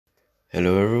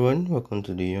Hello, everyone. Welcome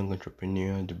to the Young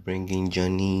Entrepreneur, the Bringing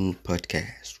Journey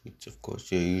podcast with, of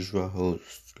course, your usual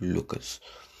host, Lucas.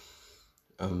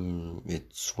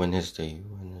 It's Wednesday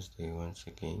once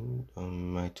again.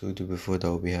 I told you before that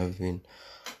we'll be having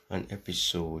an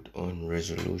episode on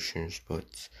resolutions,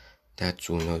 but that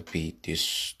will not be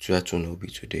this. That will not be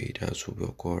today. That will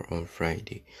occur on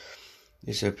Friday.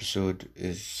 This episode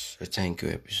is a thank you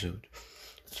episode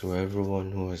to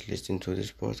everyone who has listened to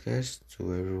this podcast,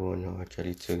 to everyone who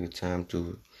actually took the time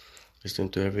to listen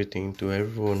to everything, to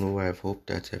everyone who I've hoped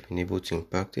that I've been able to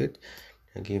impact it,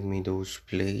 that gave me those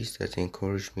plays that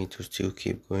encouraged me to still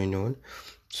keep going on.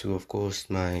 To, of course,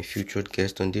 my featured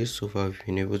guest on this. So far, I've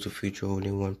been able to feature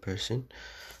only one person.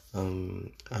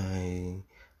 I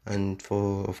and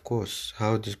for, of course,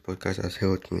 how this podcast has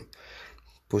helped me,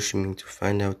 pushing me to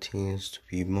find out things, to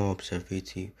be more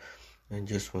observative. I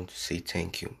just want to say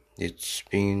thank you. It's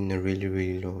been a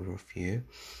really lot of year.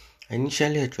 I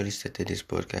initially actually started this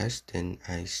podcast, then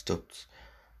I stopped.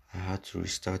 I had to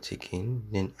restart again.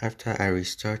 Then after I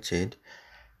restarted,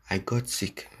 I got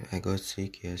sick.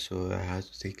 Yeah, so I had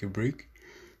to take a break.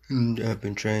 And I've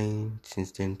been trying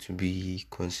since then to be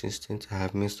consistent. I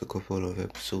have missed a couple of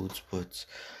episodes, but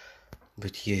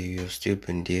yeah, you've still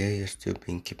been there. You've still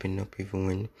been keeping up even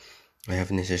when I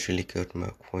haven't necessarily got my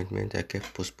appointment. I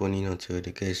kept postponing until the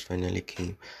guest finally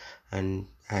came, and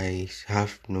I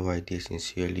have no idea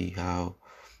sincerely how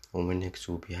or when next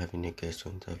we'll be having a guest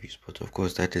on interviews. But of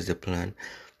course, that is the plan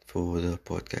for the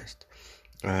podcast.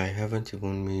 I haven't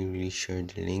even really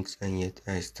shared the links, and yet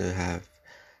I still have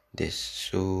this.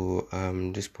 So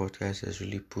this podcast has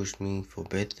really pushed me for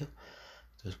better.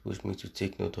 It has pushed me to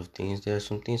take note of things. There are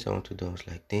some things I want to do. I was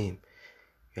like, damn,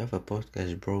 you have a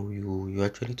podcast, bro. You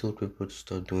actually told people to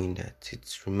start doing that.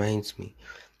 It reminds me,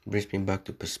 brings me back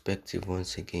to perspective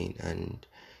once again, and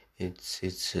it's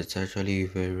actually a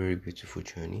very beautiful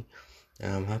journey.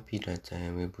 I'm happy that I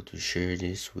am able to share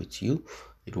this with you,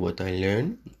 with what I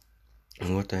learn,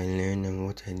 and what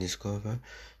I discover.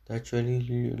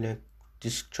 Actually, like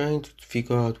just trying to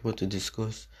figure out what to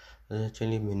discuss has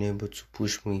actually been able to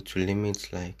push me to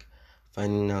limits like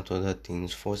finding out other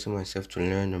things, forcing myself to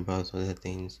learn about other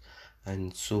things,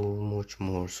 and so much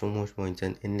more. It's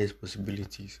an endless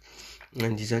possibilities,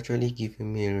 and it's actually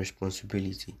giving me a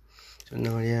responsibility. So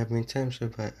now there have been times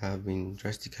where I've been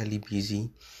drastically busy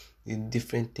with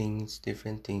different things,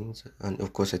 and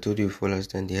of course I told you before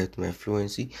last time they helped my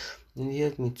fluency, and they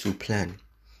helped me to plan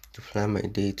my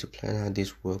day, to plan how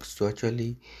this works, to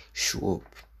actually show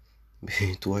up,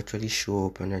 to actually show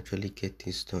up and actually get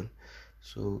this done.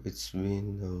 So it's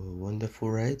been a wonderful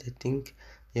ride, I think.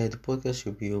 Yeah, the podcast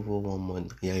should be over 1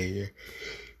 month. Yeah.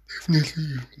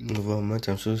 Definitely. Over a month.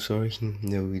 I'm so sorry.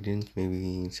 No, we didn't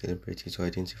maybe celebrate it, so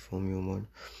I didn't inform you more.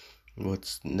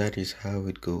 But that is how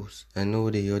it goes. I know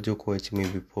the audio quality may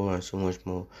be poor and so much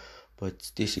more,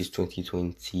 but this is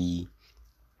 2020.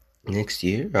 Next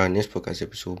year, our next podcast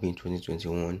episode will be in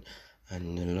 2021,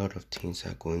 and a lot of things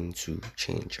are going to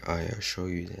change. I assure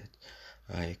you that.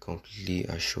 I completely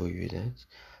assure you that.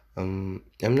 I'm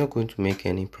not going to make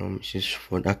any promises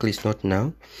for at least not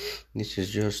now. This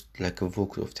is just like a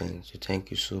vote of thanks. So thank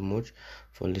you so much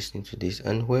for listening to this,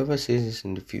 and whoever says this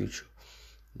in the future.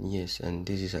 Yes, and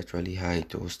this is actually how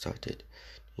it all started.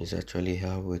 It's actually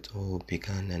how it all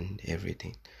began and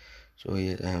everything. So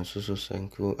yes, I am so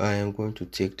thankful. I am going to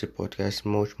take the podcast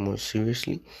much more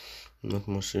seriously, not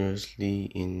more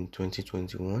seriously in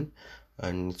 2021.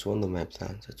 And it's one of my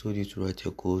plans. I told you to write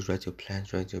your goals, write your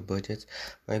plans, write your budgets.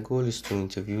 My goal is to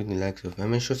interview the likes of, I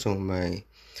mentioned some of my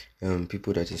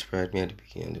people that inspired me at the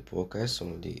beginning of the podcast,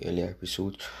 some of the earlier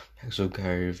episodes, like so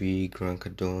Gary Vee, Grant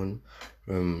Cardone,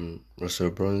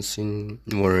 Russell Brunson,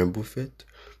 Warren Buffett,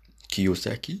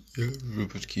 Kiyosaki, yeah,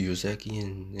 Robert Kiyosaki,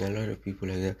 and a lot of people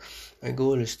like that. My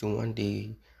goal is to one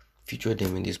day feature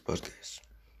them in this podcast.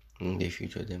 They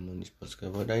feature them on this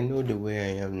podcast, but I know the way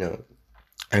I am now,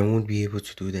 I won't be able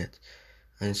to do that.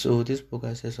 And so this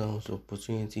podcast is also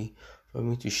opportunity for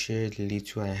me to share the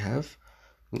little I have.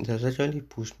 It has actually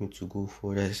pushed me to go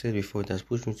further. As I said before, it has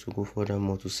pushed me to go further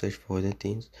more to search for other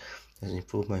things. It has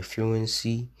improved my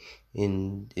fluency.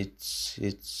 And it's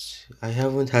I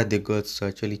haven't had the guts to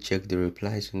actually check the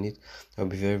replies on it. I'll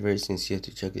be very sincere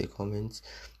to check the comments.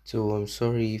 So I'm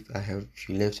sorry if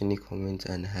you left any comments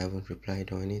and I haven't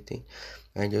replied or anything.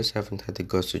 I just haven't had the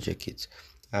guts to check it.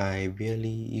 I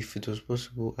barely, if it was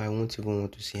possible, I won't even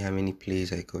want to see how many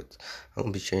plays I got. I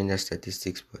won't be sharing that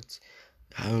statistics, but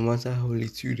no matter how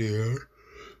little they are,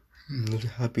 not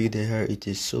happy they are, it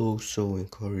is so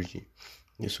encouraging.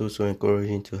 It's so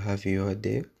encouraging to have you out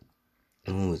there.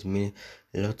 with me,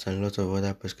 lots and lots of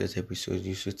other podcast episodes.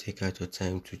 You should take out your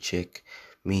time to check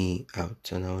me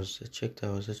out. And I was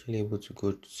actually able to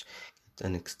get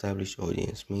an established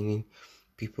audience, meaning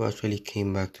people actually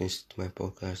came back to listen to my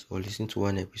podcast or listen to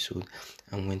one episode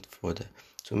and went further.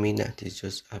 To me, that is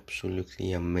just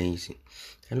absolutely amazing.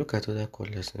 I look at other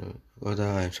callers,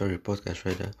 podcasts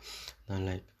rather, and I'm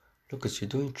like, look at you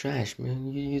doing trash,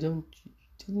 man. You don't.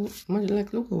 Man,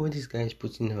 like, look at what this guy is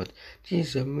putting out. This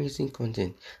is amazing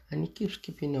content, and he keeps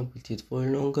keeping up with it for a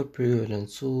longer period, and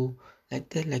so like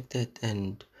that,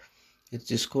 and it's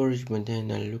discouragement.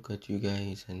 Then I look at you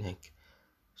guys and like,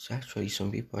 so actually,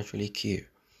 some people actually care.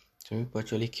 Some people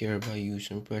actually care about you.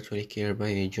 Some people actually care about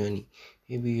your journey.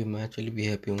 Maybe you might actually be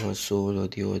helping one soul or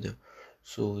the other.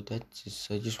 So that is.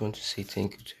 I just want to say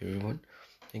thank you to everyone.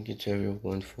 Thank you to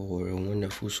everyone for a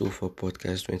wonderful So Far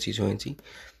Podcast 2020.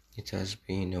 It has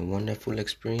been a wonderful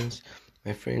experience.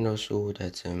 My friend also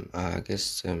that our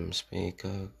guest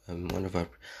speaker, one of our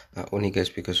only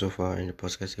guest speaker so far in the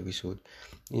podcast episode,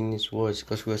 in his words,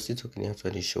 because we were still talking after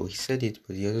the show, he said it,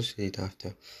 but he also said it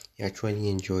after. He actually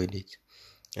enjoyed it,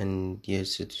 and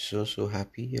yes, it's also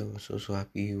happy. I was also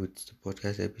happy with the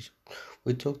podcast episode.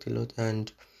 We talked a lot,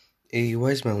 and a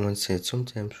wise man once said,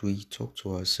 sometimes we talk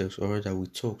to ourselves, or rather, we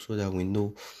talk so that we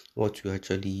know what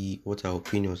our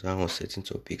opinions are on certain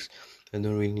topics. I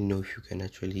don't really know if you can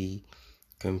actually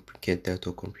get that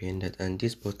or comprehend that. And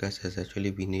this podcast has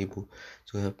actually been able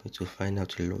to help me to find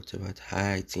out a lot about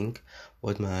how I think,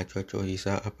 what my actual choices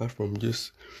are, apart from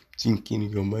just thinking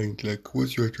in your mind, like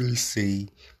what you actually say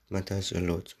matters a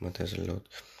lot. Matters a lot.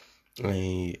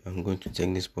 I am going to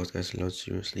take this podcast a lot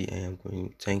seriously. I am going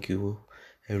to thank you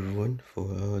everyone for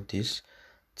all this.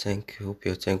 Thank you. Hope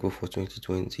you're thankful for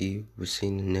 2020. We'll see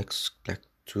in the next like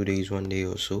 2 days, one day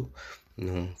or so.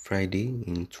 Friday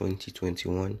in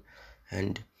 2021,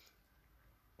 and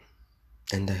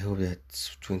I hope that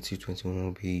 2021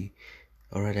 will be.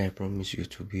 Alright, I promise you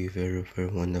to be a very very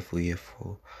wonderful year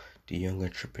for the young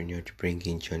entrepreneur to bring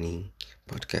in Johnny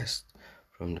podcast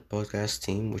from the podcast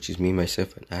team, which is me,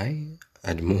 myself, and I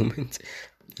at the moment,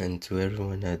 and to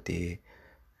everyone out there.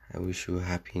 I wish you a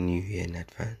happy new year in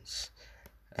advance.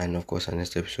 And of course, our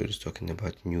next episode is talking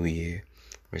about New Year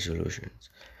resolutions.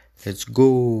 Let's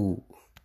go!